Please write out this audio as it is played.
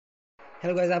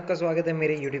Hello guys, आपका स्वागत है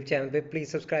मेरे यूट्यूब चैनल पे।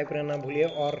 प्लीज़ सब्सक्राइब करना ना भूलिए।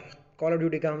 और कॉल ऑफ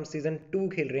ड्यूटी का हम सीज़न 2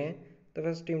 खेल रहे हैं। The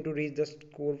first team to reach the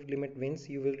score limit wins.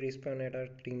 You will respawn eight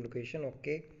our team location.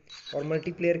 Okay. और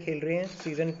मल्टीप्लेयर खेल रहे हैं।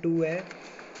 सीज़न 2 है।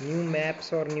 न्यू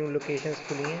मैप्स और न्यू लोकेशंस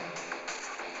खुली हैं।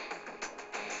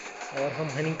 और हम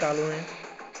हनी कालो हैं।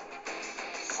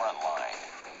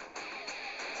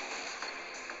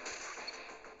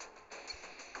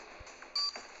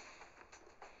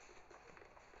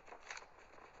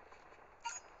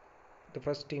 The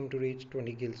first team to reach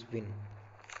 20 kills win.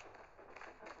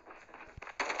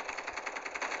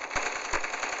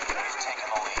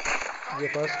 ये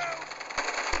फर्स्ट,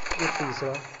 ये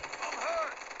तीसरा।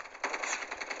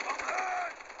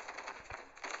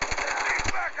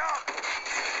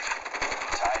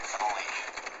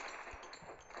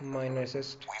 माइनर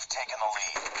असिस्ट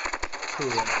 2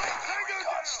 है।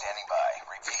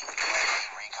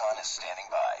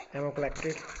 Ammo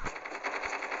collected.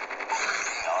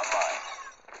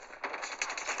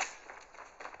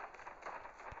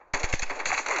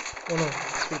 ओ नो,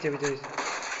 पीछे पीछे।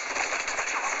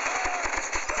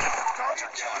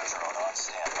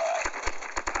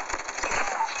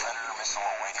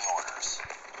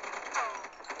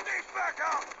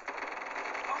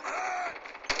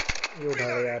 ये उठा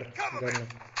ले यार gun.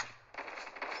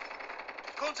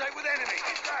 Contact with enemy.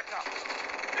 Need backup.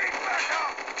 Need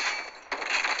backup.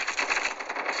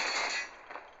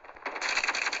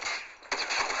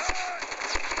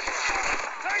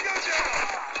 Tango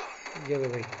down. ये लो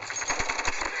भाई।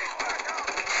 Need backup.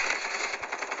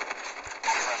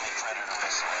 Friendly predator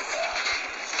missile inbound.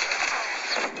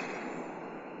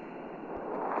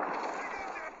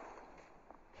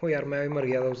 हो यार, मैं भी मर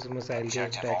गया था उस मिसाइल के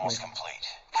Objective अटैक almost में। complete.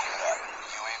 Keep it up.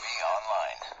 UAV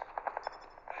online.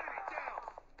 Enemy down.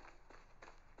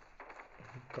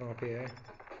 कहाँ पे है?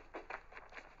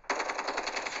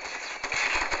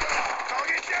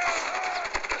 Target down.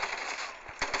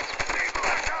 Need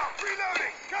backup.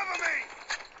 Reloading. Cover me.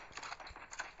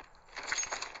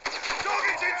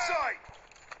 Target's in sight.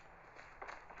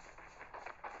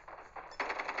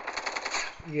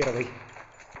 ये रहा भाई।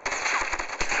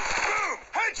 Boom.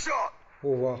 Headshot.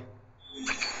 ओ वाह।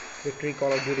 विक्ट्री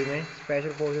कॉल ऑफ ड्यूटी में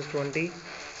special forces 20,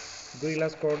 guerrilla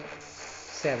squad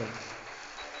 7।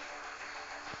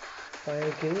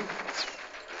 Final किल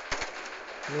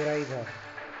मेरा ही था।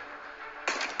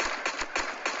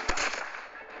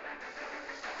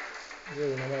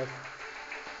 ये हमारा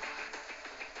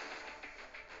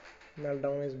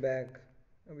मेल्टडाउन इज बैक।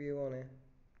 अब ये कौन है?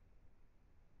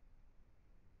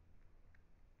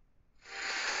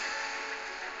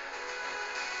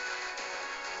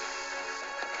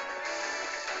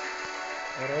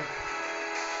 और अब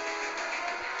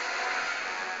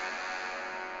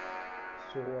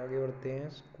सो आगे बढ़ते हैं।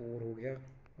 स्कोर हो गया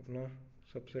अपना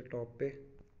सबसे टॉप पे।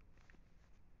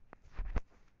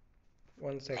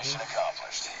 1 सेकेंड।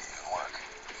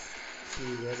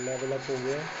 ठीक है, लेवल अप हो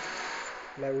गया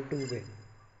लेवल 2 पे।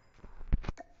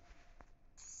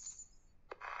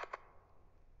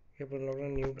 ये पर लग रहा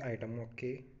new item.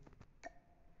 Okay.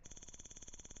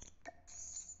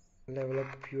 level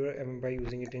up pure M by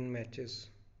using it in matches.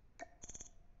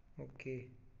 Okay.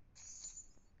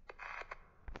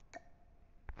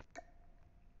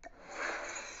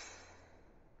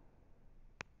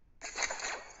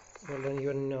 Well done,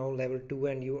 you are now level 2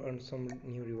 and you earn some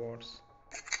new rewards.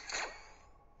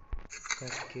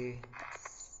 Okay.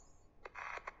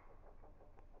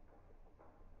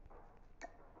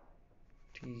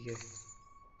 ठीक है।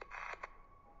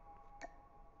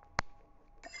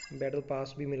 बैटल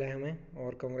पास भी मिला है हमें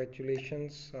और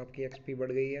कॉन्ग्रेचुलेशंस, आपकी एक्सपी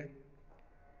बढ़ गई है।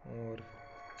 और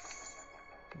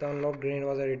the unlock grenade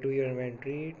was added to your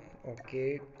inventory. Okay,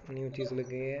 new चीज़ लग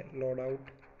गई है। लॉड आउट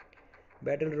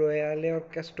बैटल रॉयल है और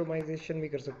कस्टमाइजेशन भी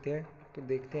कर सकते हैं, तो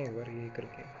देखते हैं एक बार ये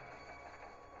करके।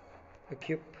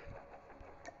 इक्विप।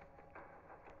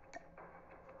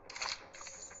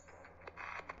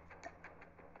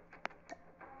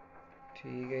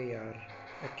 ठीक है यार,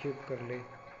 इक्विप कर ले।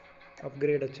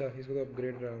 अपग्रेड, अच्छा इसको तो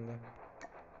अपग्रेड कराऊंगा।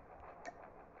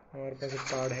 हमारे पास एक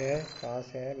कार्ड है, पास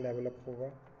है, लेवल अप होगा।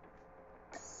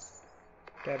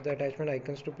 Tap the attachment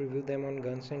icons to preview them on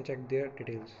guns and check there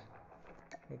details.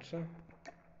 अच्छा,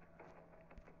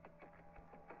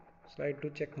 slide to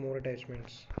check more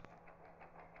attachments.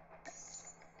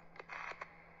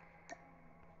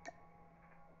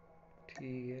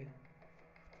 ठीक है।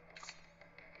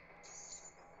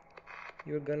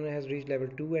 Your gun has reach level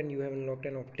 2 and you have unlocked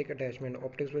N optic attachment.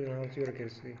 Optics will enhance your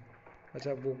accuracy.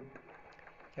 अच्छा, वो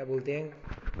क्या बोलते हैं,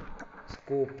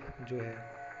 scope जो है।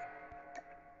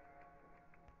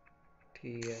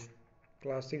 ठीक है,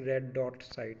 क्लासिक रेड डॉट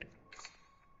साइट।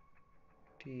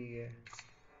 ठीक है।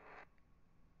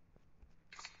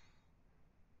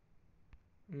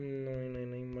 नहीं नहीं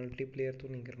नहीं, मल्टीप्लेयर तो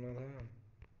नहीं करना था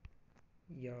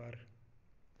यार।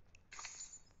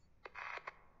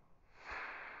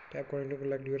 टैप करें to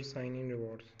collect your sign in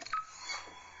rewards.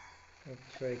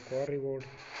 अच्छा, एक और रिवॉर्ड।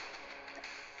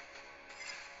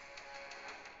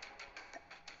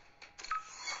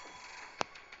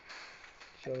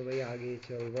 चल भाई आगे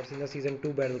चल। What's in the season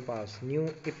 2 battle pass? New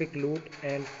epic लूट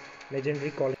एंड लेजेंडरी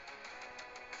कॉल।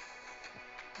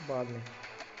 बाद में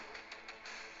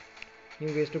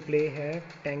न्यू वेज टू प्ले है।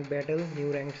 Tank battle,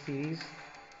 new rank series.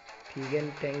 ठीक है,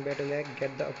 टैंक बैटल है।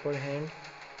 Get the upper hand,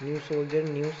 new soldier,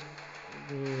 new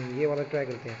ये वाला ट्राई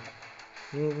करते हैं।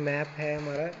 न्यू मैप है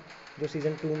हमारा जो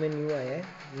सीजन 2 में न्यू आया है,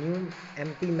 new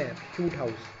empty map, shoot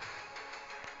house.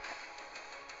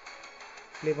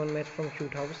 Play one match from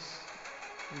shoot house,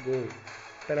 गो।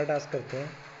 पहला टास्क करते हैं।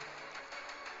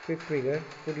 Quick trigger,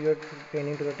 put your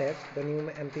training to the test, the new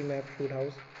empty map shoot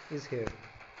house is here.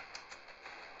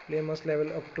 Play must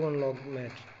level up to unlock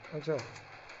match. अच्छा,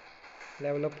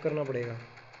 level up करना पड़ेगा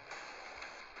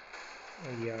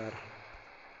यार।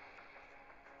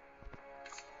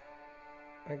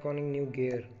 Iconic new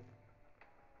gear.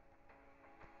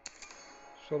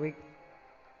 सो भी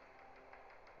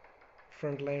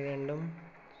front line random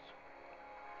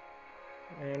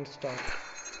and start.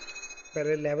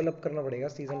 पहले level up करना पड़ेगा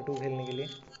season 2 खेलने के लिए।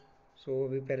 सो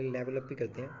अभी पहले लेवल अप ही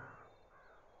करते हैं।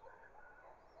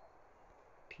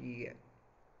 ठीक है।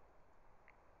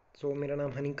 सो मेरा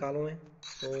नाम हनी कालो है।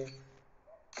 सो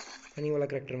हनी वाला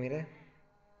करेक्टर मेरा है।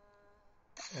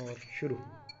 और शुरू।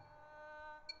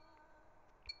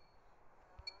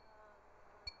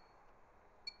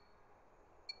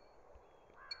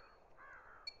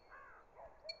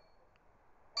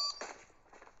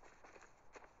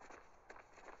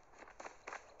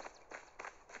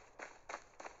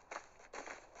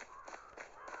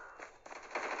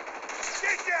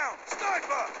 Get down!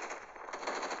 Sniper!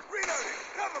 Reloading!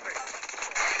 Cover me!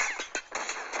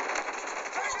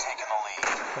 We've taken the lead.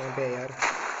 कहाँ पे है यार?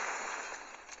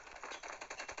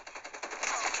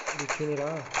 दिख ही नहीं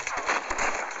रहा।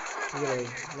 ये भाई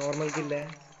नॉर्मल किल है।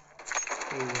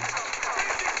 ठीक है,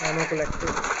 एमो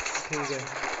कलेक्टेड। ठीक है।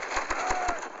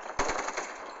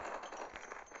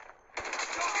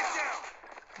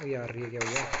 ओ यार ये क्या हो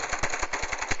गया?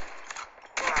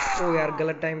 ओ यार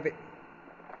गलत टाइम पे।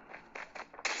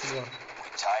 वाह। We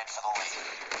tied for the lead.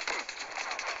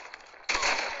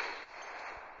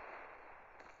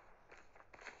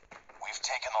 We've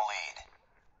taken the lead.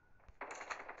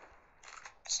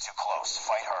 It's too close.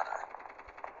 Fight harder.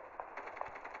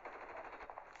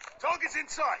 Target's in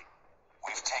sight.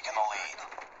 We've taken the lead.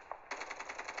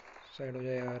 Side हो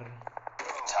जाए यार।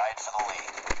 We tied for the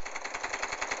lead.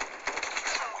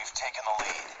 We've taken the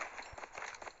lead.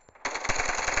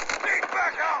 Need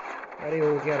backup! अरे हो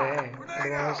क्या रहा है?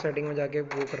 Advance setting में जाके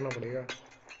वो करना पड़ेगा।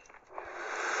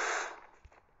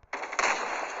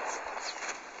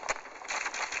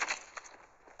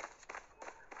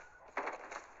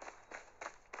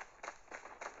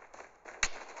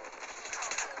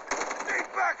 Need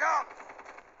backup!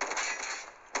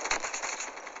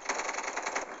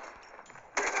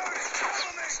 Reloading!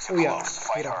 Cover me! It's too Oh, yeah. close.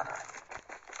 Fight Mira. harder.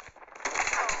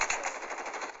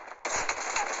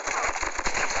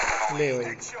 ले भाई।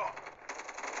 Headshot.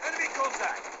 Enemy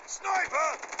contact.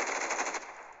 Sniper!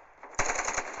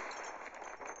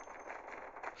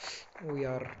 ओ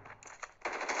यार।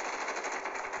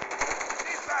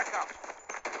 Need backup.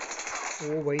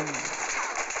 ओ भाई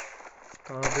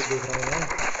कहाँ पे देख रहा हूँ मैं?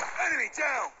 Enemy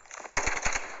down.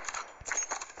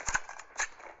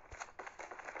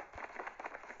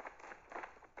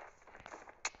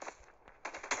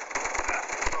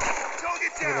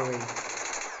 Target चलो down. भाई।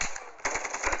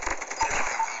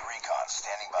 UAV recon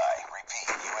standing by. Repeat.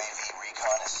 UAV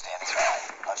recon is standing by.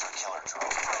 Hunter killer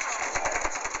drone ready to deploy.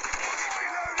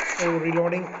 Reloading. O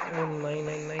reloading. ओ नहीं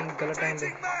नहीं नहीं, गलत टाइम पे।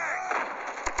 Changing mag.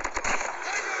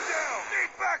 Tango down.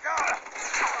 Need backup.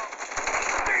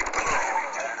 Need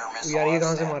Predator ओ missile यार ये on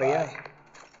कहाँ से मार गया? standby.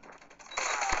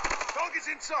 Target's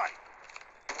in sight.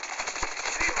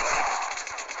 Need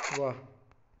backup. वाह।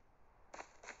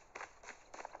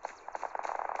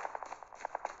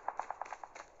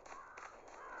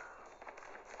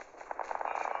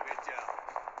 Target down.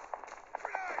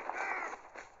 Grenade, move.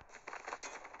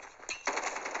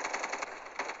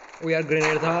 ओ यार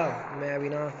ग्रेनेड था। मैं अभी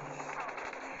ना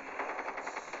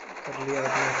कर लिया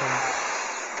अपना काम।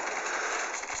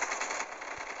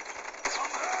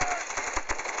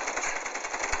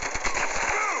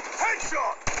 Boom!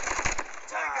 Headshot!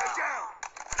 Tango down!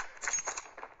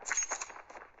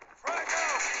 Frag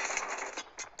out!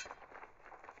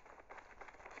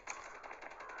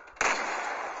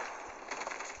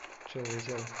 चल भाई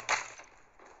चल।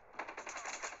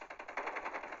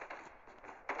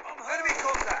 Enemy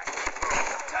contact.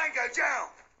 Tango down.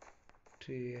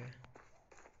 ठीक है।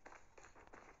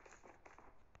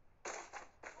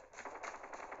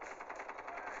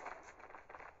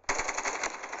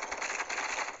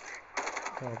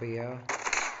 हाँ भैया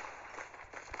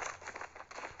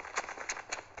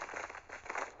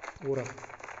पूरा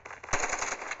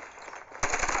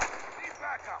Need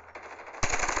backup.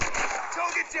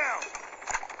 Target down.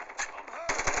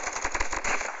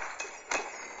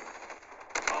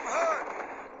 I'm hurt.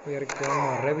 यार कौन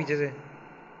मार रहा है पीछे से?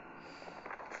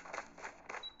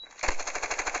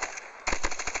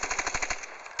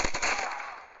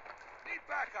 Need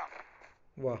backup.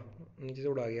 वाह नीचे से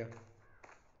उड़ा गया।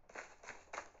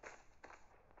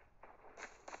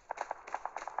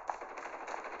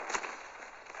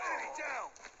 Enemy down.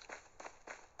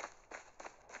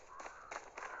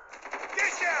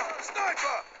 Get down.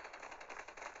 Sniper.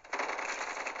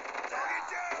 Target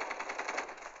down.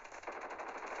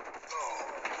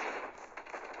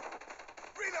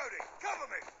 Reloading. Cover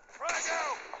me. Frag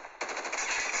out.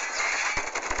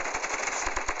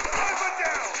 Sniper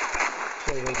down.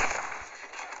 चल भाई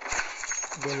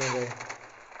दोनों गए।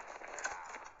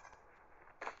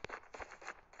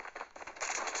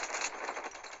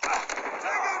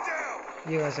 Tango down.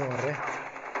 ये कहाँ से मार रहा है?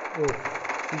 ओ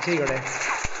पीछे ही खड़ा है।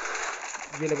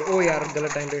 ये लगा। ओ यार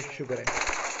गलत टाइम पे शुक्र है।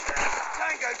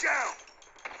 Tango down.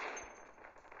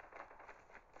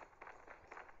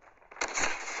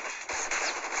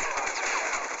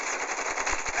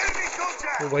 Enemy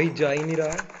contact. वो भाई जा ही नहीं रहा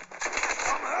है।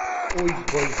 I'm hurt. ओए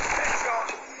भाई Headshot.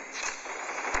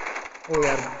 ओ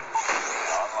यार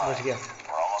बच गया।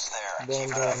 We're almost there. Bomb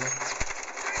Keep it था up.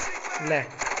 उसने। ले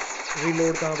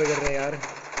रीलोड कहाँ पे कर रहे हैं यार?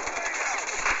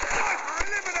 Sniper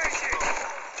eliminated.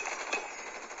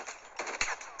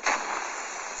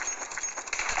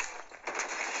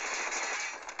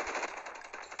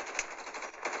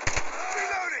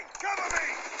 Reloading. Cover me.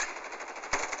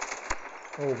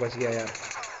 ओ बच गया यार।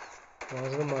 वहाँ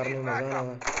से तो मारने में मजा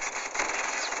आना था।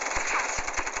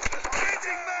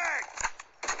 Changing mag.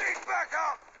 Need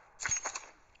backup.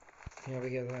 यहाँ पे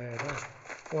क्या था आया था?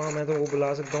 वहाँ मैं तो वो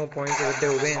बुला सकता हूँ। पॉइंट इकट्ठे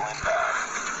हो गए हैं।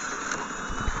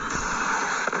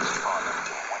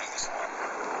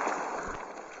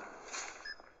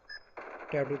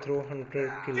 Tap to throw 100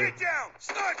 kilo. Get down.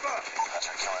 Sniper.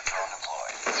 Hunter killer drone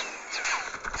deployed.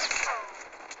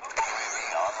 UAV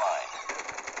online.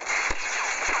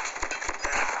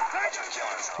 Hunter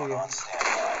killer drone on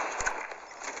standby.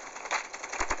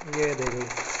 ये देखो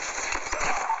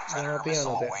यहाँ पे आना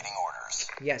होता है। Waiting orders.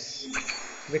 Yes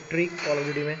victory call of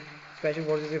duty में स्पेशल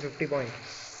फोर्सेस के 50 पॉइंट।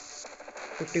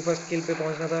 51st किल पे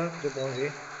पहुंचना था जो पहुंच गए।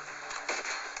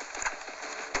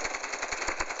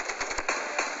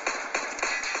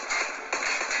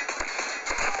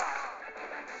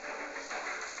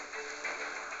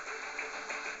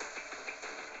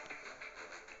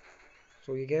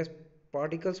 सो ये gas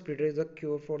particle splitter is the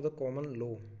cure for the common low.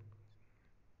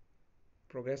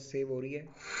 Progress save हो रही है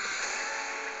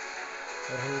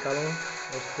और हम निकालो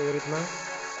और स्कोर इतना।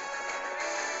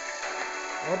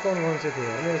 और कौन कौन से थे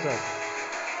यार मेरे साथ?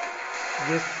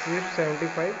 ये सिर्फ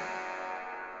 75।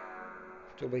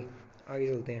 तो भाई आगे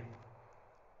चलते हैं।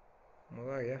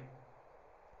 मज़ा आ गया।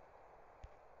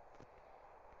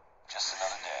 Just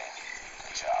another day.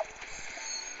 Good job.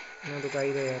 मैं तो कहा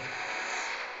ही था यार।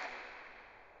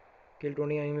 किल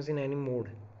 20 enemies in any mode.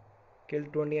 Kill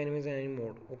 20 enemies in any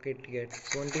mode. Okay ठीक है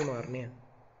 20 मारने हैं।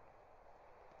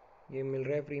 ये मिल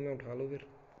रहा है फ्री में उठा लो फिर।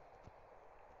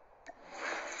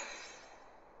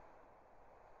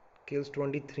 किल्स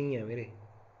 23 हैं मेरे।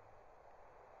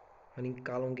 हनी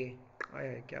निकालोगे।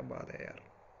 आया क्या बात है यार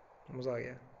मज़ा आ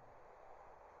गया।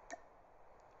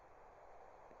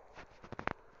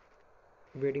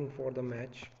 Waiting for the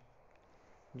match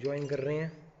join कर रहे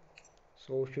हैं।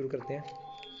 सो शुरू करते हैं।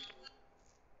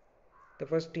 The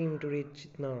first team to reach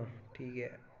इतना ठीक है।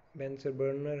 बेंसर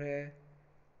बर्नर है।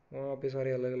 वहाँ पे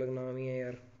सारे अलग अलग नाम ही हैं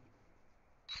यार।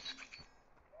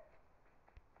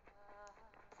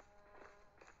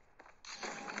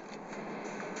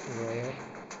 वाह यार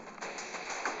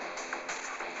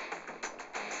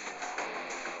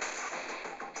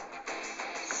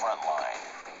Front line.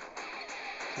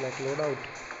 Select load out.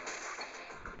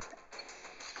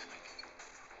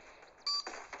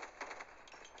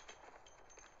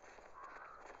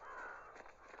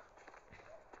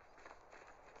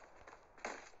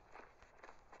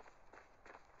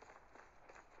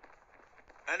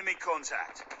 Enemy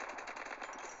contact.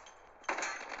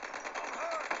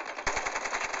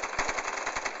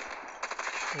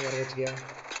 यार बच गया।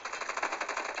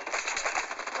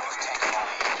 We've taken the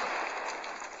lead.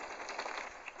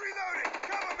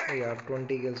 यार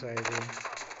 20 किल्स आए थे।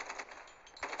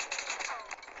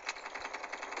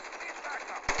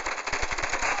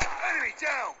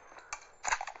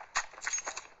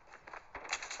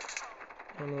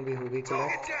 एमओ भी हो गई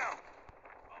कलेक्ट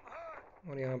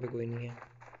और यहाँ पे कोई नहीं है।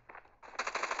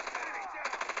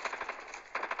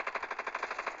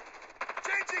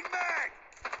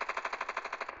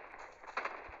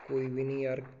 कोई भी नहीं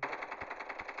यार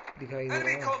दिखाई दे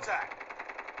रहा।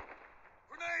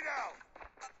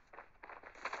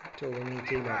 चलो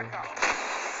नीचे ही मारो।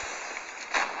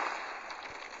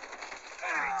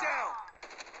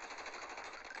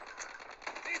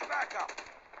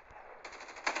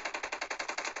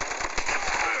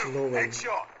 लो भाई।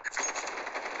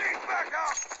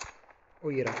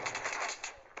 ओ ये रहा।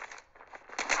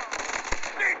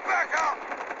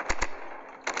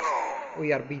 ओ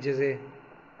यार पीछे से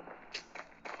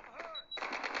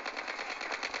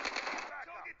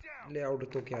लेआउट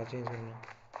तो क्या चेंज करना।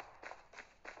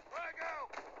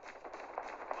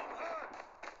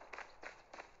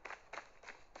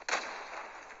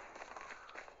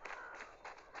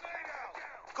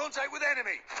 Contact with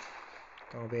enemy.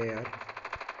 कहाँ पे है यार?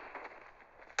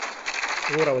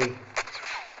 हो रहा भाई।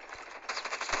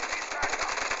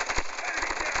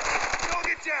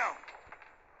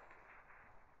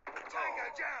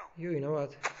 यही ना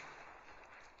बात।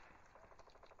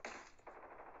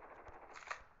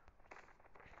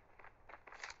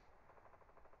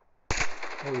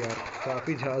 ओ यार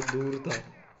काफी ज्यादा दूर था,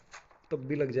 तब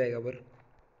भी लग जाएगा पर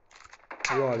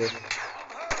वो आ गए।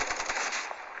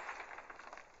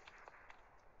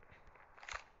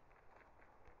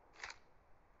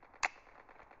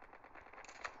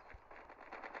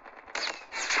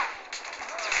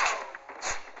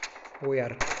 ओ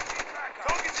यार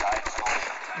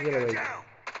ये लो भाई।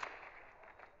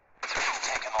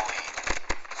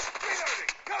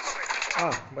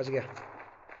 बच गया।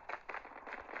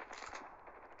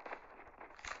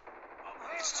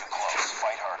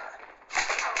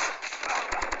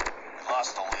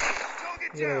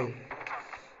 ये लो भाई।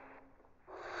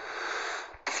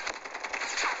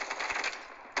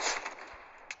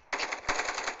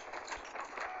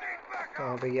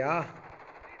 कहाँ पे गया?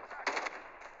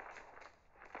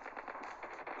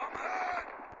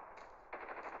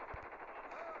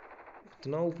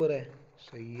 इतना ऊपर है,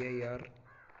 सही है यार।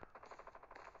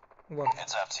 वाह।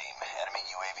 Heads up, team. Enemy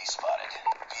UAV spotted.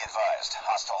 Be advised,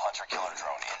 hostile hunter-killer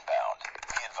drone inbound.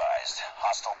 Be advised,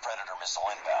 hostile predator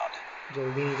missile inbound.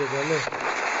 जल्दी नीचे चलो,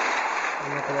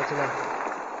 हमें पता चला।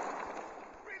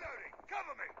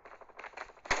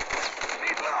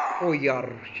 ओ यार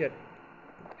शिट,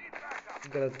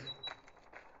 गलत।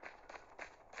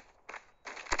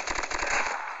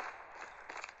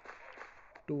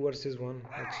 To versus one.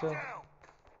 अच्छा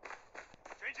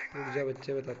रुक जा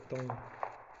बच्चे, बताता हूँ।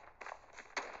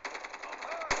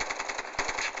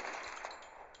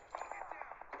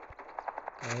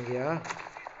 कहाँ गया?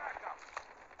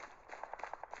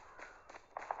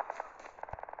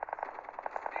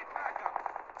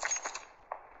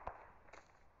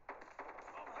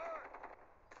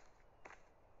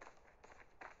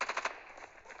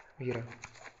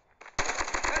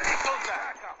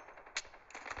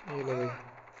 ये लो भाई।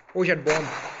 Oh shit, bomb.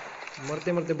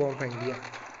 मरते मरते बॉम्ब फेंक दिया।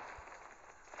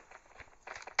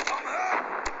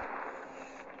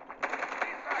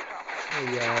 ओ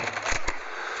यार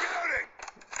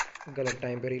गलत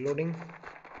टाइम पे रीलोडिंग।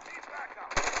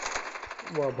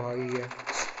 वाह भाग ही गया।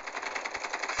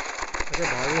 अरे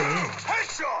भागे नहीं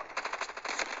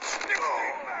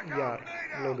यार,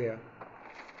 लो गया।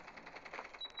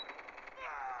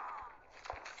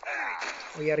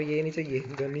 ओ यार ये नहीं चाहिए,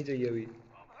 गन नहीं चाहिए अभी।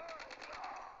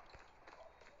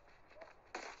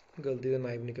 गलती से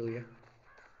नाइफ निकल गया।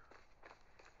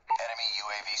 Enemy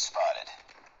UAV spotted.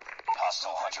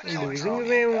 Hostile hunter-killer losing drone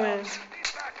में हूँ मैं।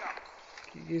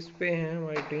 inbound. किस पे है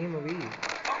हमारी टीम अभी?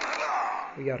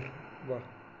 ओ यार वाह।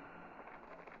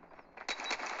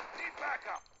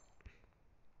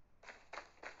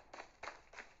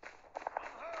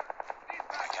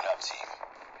 Pick it up, team.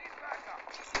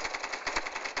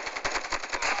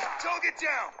 Target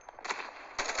down.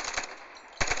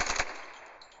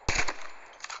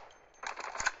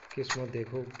 किस्मत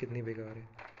देखो कितनी बेकार है,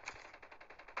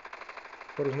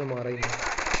 पर उसने मारा ही नहीं।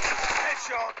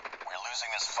 Headshot. We're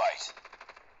losing this fight.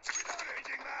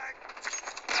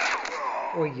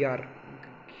 ओ यार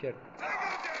शिट।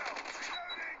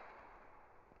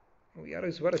 ओ यार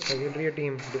इस बार अच्छा खेल रही है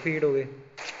टीम, डिफीट हो गए।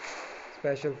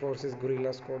 स्पेशल फोर्सेस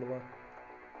गुरिल्ला स्क्वाड वाह,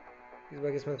 इस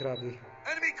बार किस्मत खराब थी।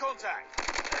 Enemy contact.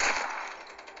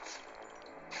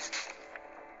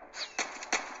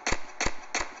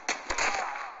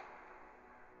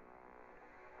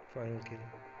 फाइनल किल।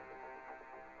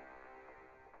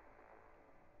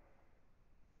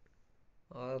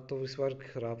 बात तो इस बार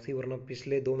खराब थी, वरना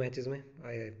पिछले 2 मैचेस में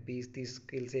आए 20-30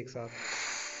 किल्स एक साथ।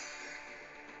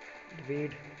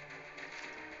 डिफीट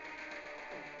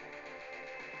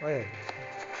आए,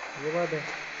 ये बात है।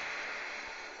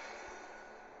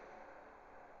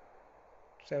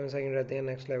 7 सेकंड रहते हैं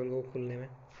नेक्स्ट लेवल को खुलने में।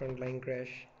 Front line crash.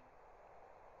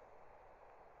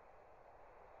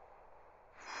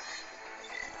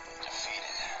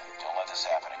 Defeated. Don't let this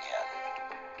happen again.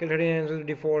 Kill 30 enemies,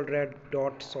 default red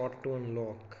dot sought to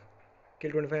unlock.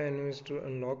 Kill 25 enemies to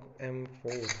unlock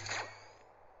M4.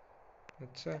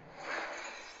 अच्छा,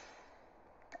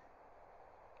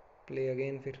 प्ले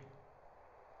अगेन फिर।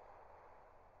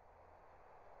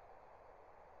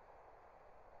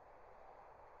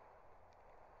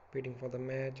 वेटिंग फॉर द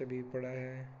मैच अभी पड़ा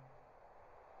है।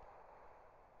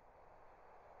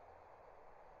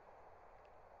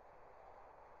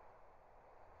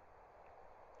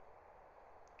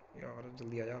 यार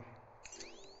जल्दी आ जा।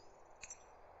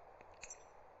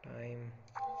 Time.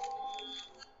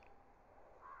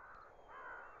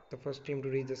 The first team to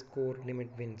reach the score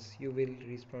limit wins. You will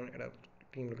respawn at a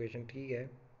team location. ठीक है,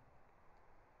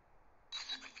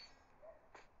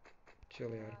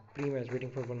 चलो यार। Pre match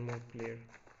waiting for one more player.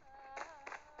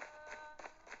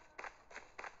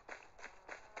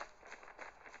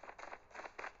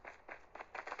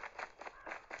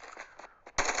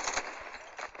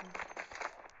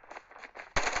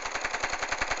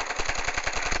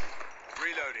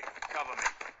 Reloading. Cover me.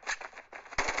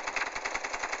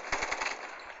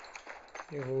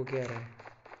 ये हो क्या रहा है?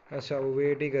 अच्छा, वो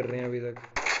वेट ही कर रहे हैं अभी तक।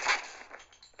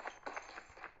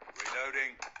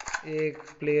 Reloading. एक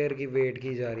प्लेयर की वेट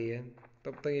की जा रही है,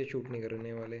 तब तक ये शूट नहीं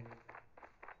करने वाले।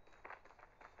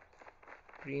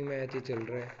 प्री मैच ही चल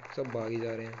रहा है, सब भाग ही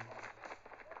जा रहे हैं।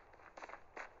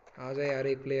 आ जाए यार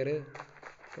एक प्लेयर,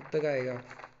 कब तक आएगा?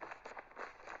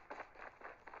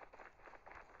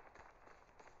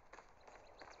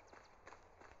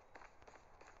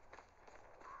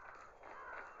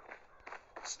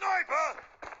 Sniper.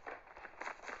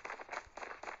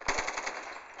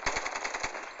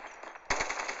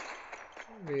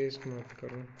 वेस्ट मत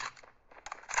करो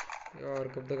यार,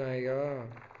 कब तक आएगा?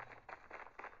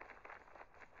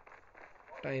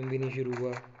 टाइम भी नहीं शुरू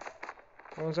हुआ।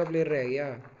 कौन सा प्लेयर रह गया?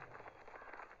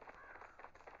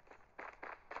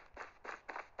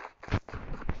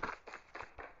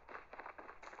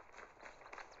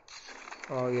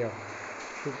 आ गया,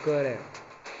 शुक्र है।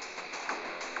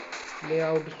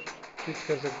 लेआउट स्विच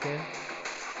कर सकते हैं।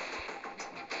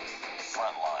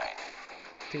 Front line.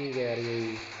 ठीक है यार,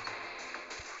 यही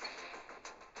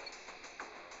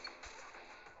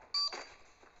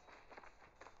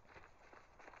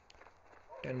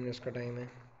 10 मिनट्स का टाइम है।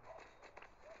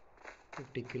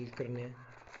 50 किल करने हैं।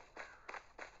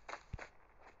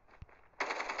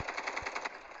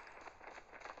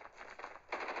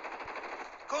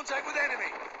 Contact with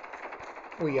enemy.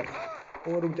 ओ यार,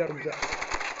 ओ रुक जा रुक जा।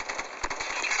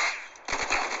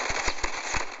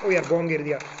 ओ यार, बॉम्ब गिर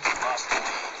दिया। Lost the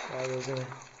lead. पागल से मैं।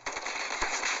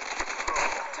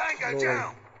 Tango लो भाई,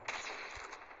 down.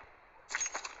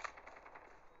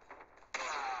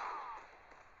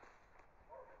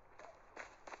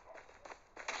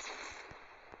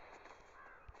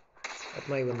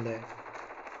 अपना ही बंदा है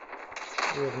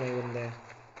ये, अपना ही बंदा है।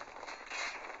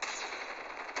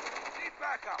 Need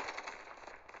backup.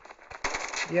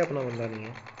 ये अपना बंदा नहीं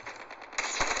है।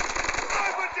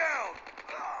 Sniper down.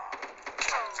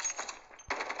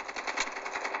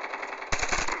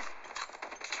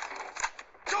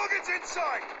 Target's in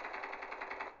sight.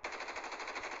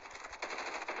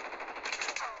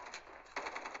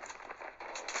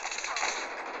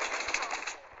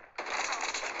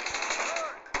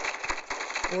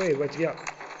 ओए बच गया,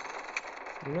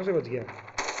 तीनों से बच गया।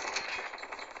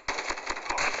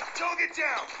 Target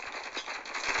down.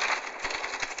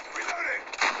 Reloading.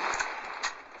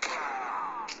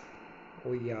 ओ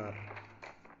यार,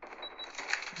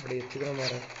 बड़ी अच्छी तरह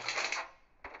मारा।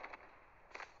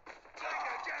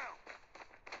 Tango down.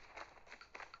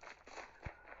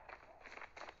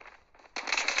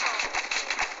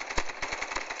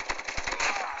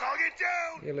 Target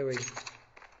down. ये ले भाई।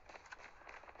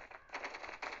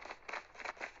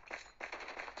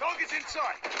 Target's in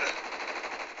sight.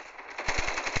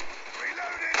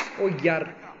 Reloading. ओ यार,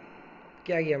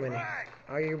 क्या किया मैंने?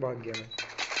 आगे क्यों भाग गया मैं?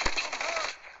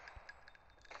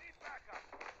 Need backup.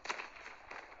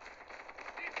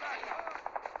 Need backup.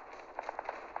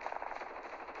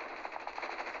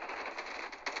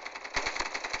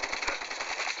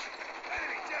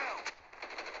 Enemy down.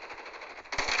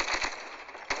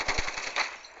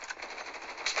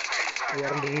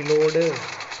 यार reload.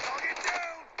 Target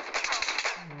down.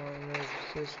 Minus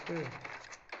assist.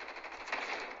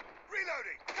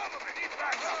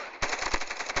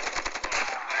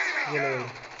 ये लो भाई,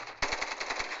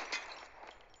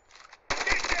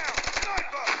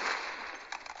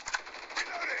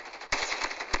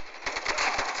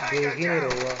 देख ही नहीं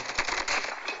रहूँगा।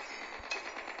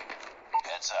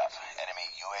 Heads up. Enemy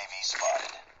UAV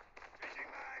spotted.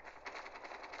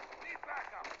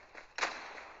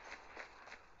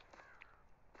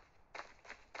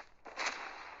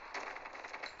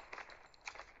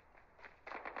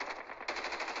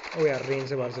 ओ यार रेंज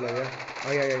से बाहर चला गया।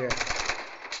 आ गया गया।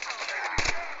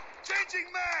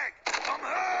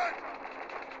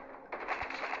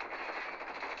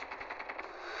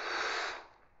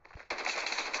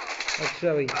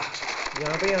 अच्छा भाई,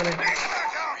 यहाँ पे ही आना है।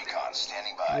 Recon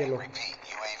standing by. ये लो, Repeat.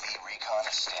 UAV recon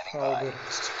is standing खाओ by. फिर।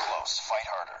 It's too close. Fight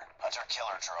harder.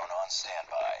 Hunter-killer drone on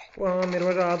standby. वो हाँ, मेरे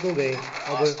पास आ तो गए। Lost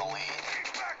अब the lead.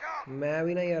 मैं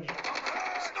भी ना यार,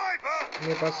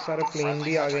 मेरे पास सारे प्लेन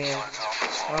भी आ गए हैं।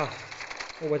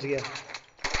 वो बच गया।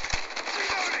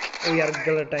 ओ यार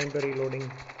गलत टाइम पे रीलोडिंग।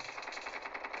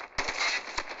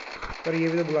 पर ये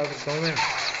भी तो बुला सकता हूँ मैं।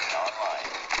 Online.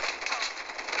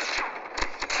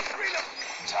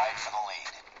 Tied for the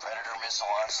lead. Predator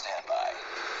missile on standby.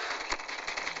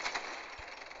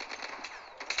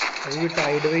 अभी भी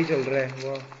टाइड में ही चल रहा है।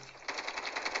 वाह,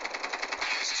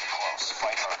 It's too close.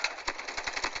 Fight harder.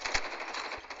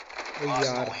 O Lost the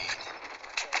यार lead.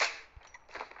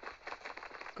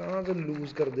 कहाँ से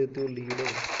लूज कर देते हो lead.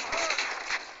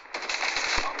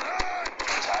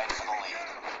 Tied for the lead.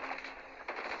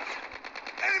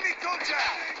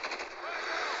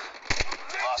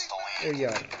 Lost the lead. ओ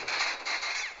यार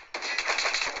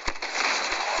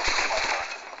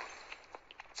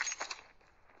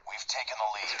We've taken the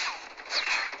lead.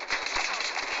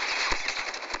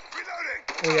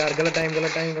 ओ यार गलत टाइम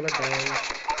गलत टाइम गलत time.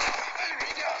 UAV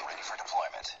recon ready for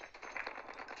deployment.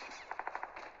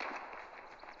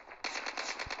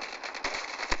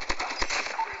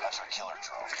 Hunter-killer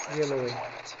drone ready ये for लो भाई,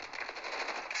 deployment.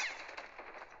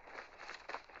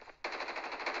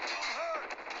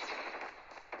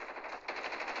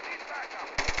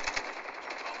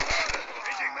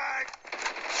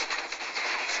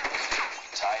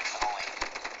 Tied for the lead.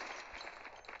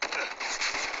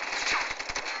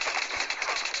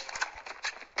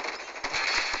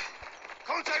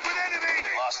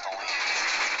 Lost the lead.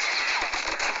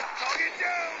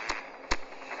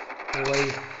 ओ भाई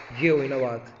ये हुई ना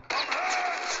बात।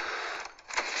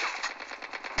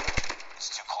 It's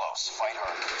too close. Fight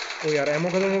harder. ओ यार एमो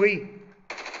खत्म हो गई।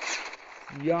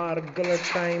 यार गलत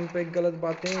टाइम पे गलत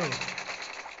बातें।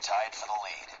 Tied for the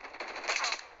lead.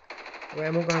 वो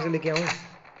एमो कहाँ से लेके आऊँ?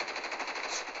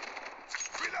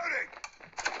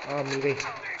 मिल गई।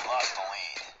 Lost the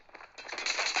lead.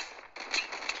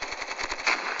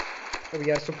 अब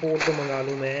यार सपोर्ट तो मंगा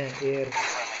लूँ मैं। एयर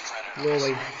Friendly Predator लो missile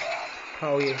भाई, inbound.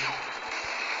 खाओ ये।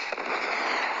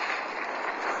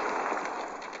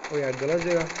 ओ यार गलत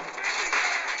जगह।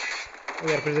 ओ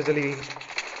यार फिर से चली गई।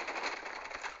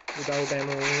 विदाउट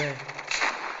एमो हूँ मैं,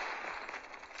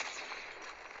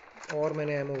 और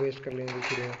मैंने एमो वेस्ट कर ली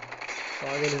शुरू में।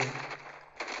 पागल हूँ।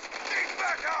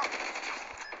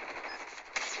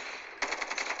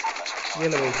 ये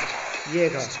लो भाई, ये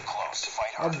था। It's too close.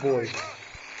 Fight अब harder. बोल।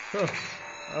 हाँ,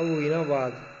 अब हुई ना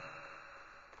बात।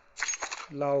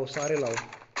 लाओ सारे लाओ।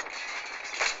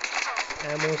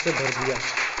 एमो से भर दिया।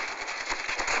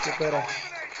 शुक्र है।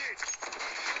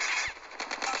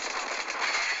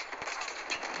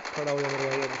 खड़ा हो जा मेरे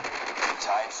भाई। अब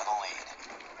Tied for the lead.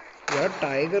 यार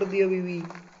टाई कर दिया अभी भी।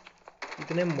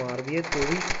 इतने मार दिए तो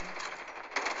भी। We've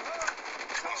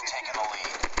taken the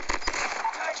lead.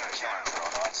 Hunter-killer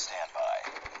drone on standby.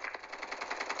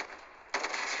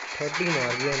 30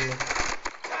 मार दिया हमने।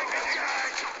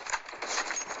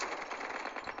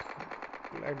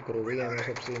 लाइट करो भाई एमो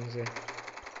सबसे इनसे।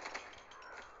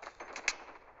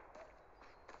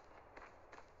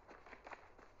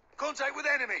 Contact with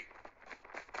enemy.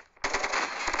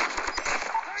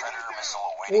 Predator missile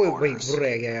awaiting ओए भाई orders. बुर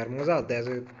रह गया यार। मजा आता है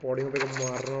ऐसे पौड़ियों पे जब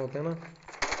मारना होता है ना।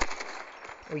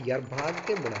 ओ यार भाग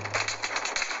के बड़ा।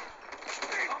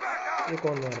 ये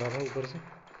कौन मार रहा था ऊपर से?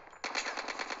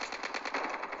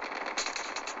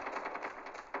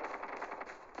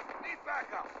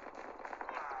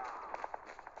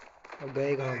 अब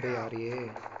गए कहाँ पे यार ये?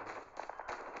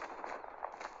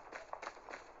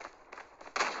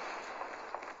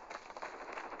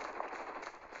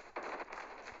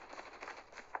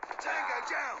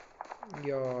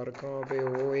 यार कहाँ पे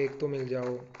हो? एक तो मिल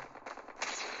जाओ।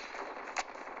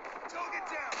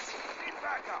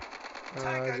 आ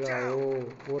जाओ।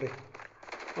 और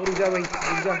रुक जा भाई,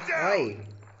 रुक जा। आए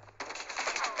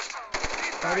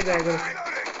आगे जाएगा।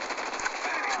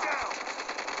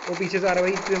 वो पीछे से आ रहा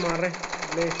है भाई, तुझे मार रहा है।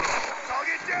 ले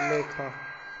ले खा।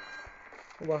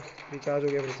 वाह, रिचार्ज हो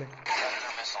गया फिर से।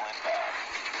 Predator missile inbound.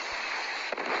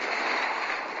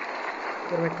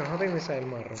 यार मैं कहाँ पे मिसाइल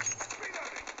मार रहा हूँ?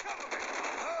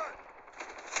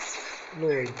 लो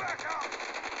भाई,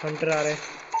 हंटर आ रहे।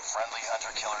 Friendly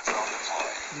hunter killer drone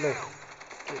deployed. लो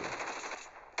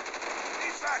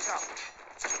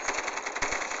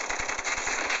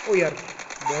ओ यार,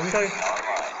 बॉम्ब था।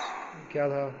 Online. क्या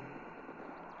था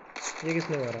ये?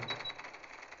 किसने मारा?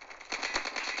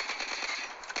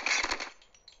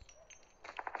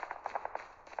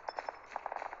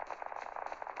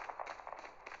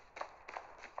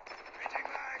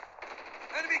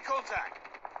 Enemy contact.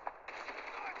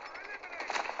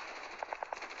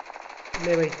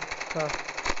 ले भाई खा।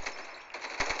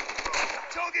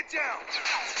 Target down.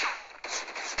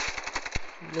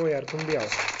 लो यार, तुम भी आओ।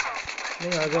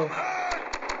 नहीं, आ जाओ।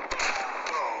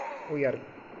 ओ यार,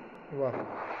 वाह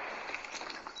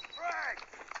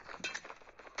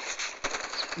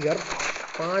यार,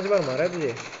 5 बार मारा है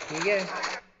तुझे, ठीक है।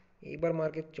 एक बार मार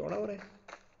के चौड़ा हो रहा है।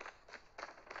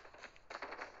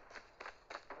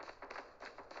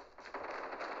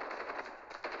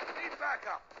 Need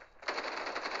backup.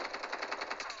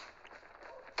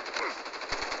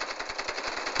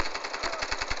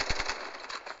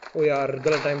 ओ यार,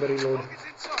 गलत टाइम पे reload. Target's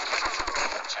inside.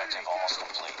 Objective almost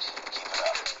complete. Keep it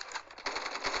up.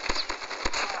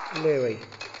 ले भाई।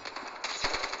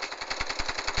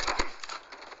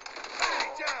 Enemy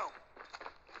down.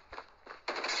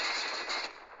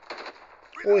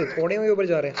 ओए, पौड़ियों के ऊपर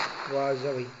जा रहे हैं। वाह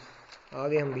जा भाई, आ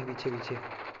गए हम भी पीछे पीछे।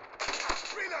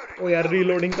 Reloading. ओ यार,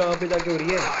 रीलोडिंग कहाँ पे जाके हो रही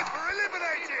है? Sniper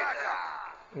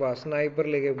eliminated. वाह, स्नाइपर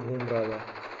लेके घूम रहा था।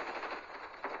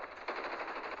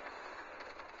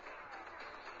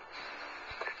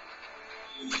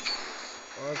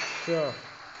 अच्छा,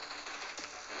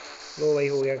 लो भाई,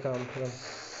 हो गया काम खत्म।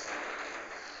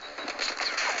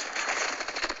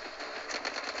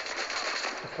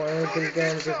 फाइनल किल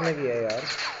कैम किसने किया यार?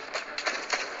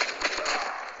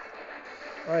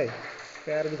 आए,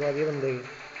 पैर दिखा दिए बंदे की।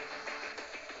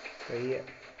 सही है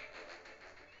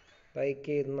भाई।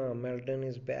 के इतना मेल्टन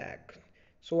इज बैक।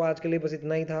 सो आज के लिए बस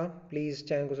इतना ही था। प्लीज़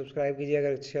चैनल को सब्सक्राइब कीजिए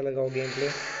अगर अच्छा लगा हो गेम प्ले।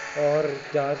 और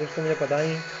ज़्यादा कुछ तो मुझे पता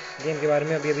नहीं गेम के बारे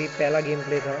में, अभी अभी पहला गेम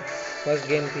प्ले था, फर्स्ट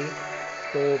गेम थी।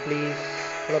 तो प्लीज़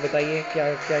थोड़ा बताइए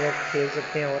क्या क्या क्या खेल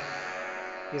सकते हैं और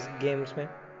इस गेम्स में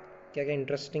क्या क्या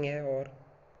इंटरेस्टिंग है। और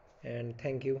एंड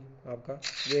थैंक यू आपका।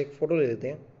 ये एक फ़ोटो ले लेते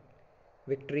हैं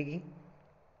विक्ट्री की।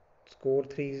 स्कोर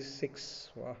 3-6।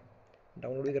 वाह,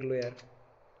 डाउनलोड भी कर लो यार,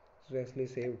 स्पेशली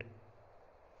सेव्ड।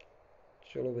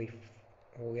 चलो भाई,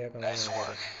 हो गया काम Nice यहाँ का।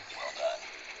 work. Well done.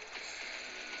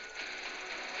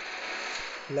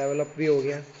 तो लेवल अप भी हो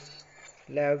गया,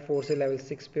 लेवल 4 से लेवल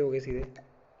 6 पे हो गए सीधे।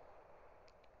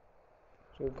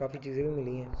 तो काफ़ी चीज़ें भी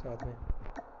मिली हैं साथ में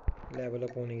लेवल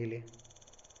अप होने के लिए।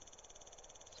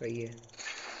 सही है।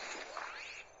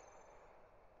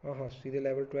 हाँ हाँ, सीधे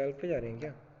लेवल 12 पे जा रहे हैं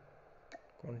क्या?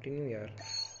 कंटिन्यू यार।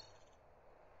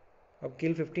 अब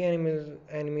किल 50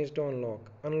 enemies to unlock,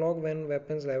 unlock when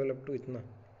weapons level up to इतना।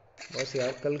 बस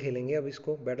यार, कल खेलेंगे अब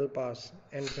इसको। बैटल पास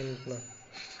एंड फिर इतना।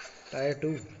 टायर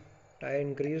 2, टायर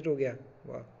इंक्रीज हो गया।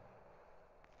 वाह।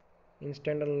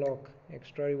 Instant unlock,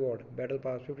 extra reward, battle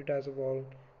pass 50 tyres of all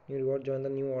new reward, join the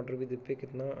new order with पे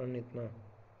कितना अर्न इतना।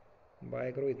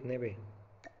 बाय करो इतने पे।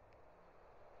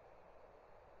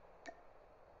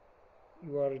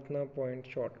 यू आर इतना point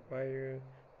short bye,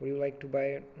 would you like to bye?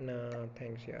 ना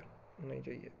थैंक्स यार, नहीं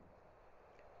चाहिए,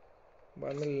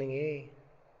 बाद में ले लेंगे।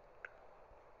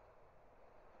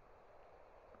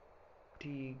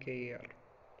 ठीक है यार,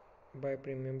 बाय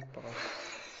प्रीमियम पास।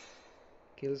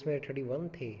 किल्स मेरे 31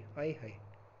 थे, आए हाय,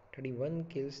 31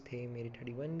 किल्स थे मेरे,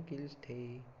 31 किल्स थे।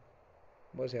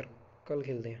 बस यार, कल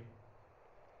खेलते हैं।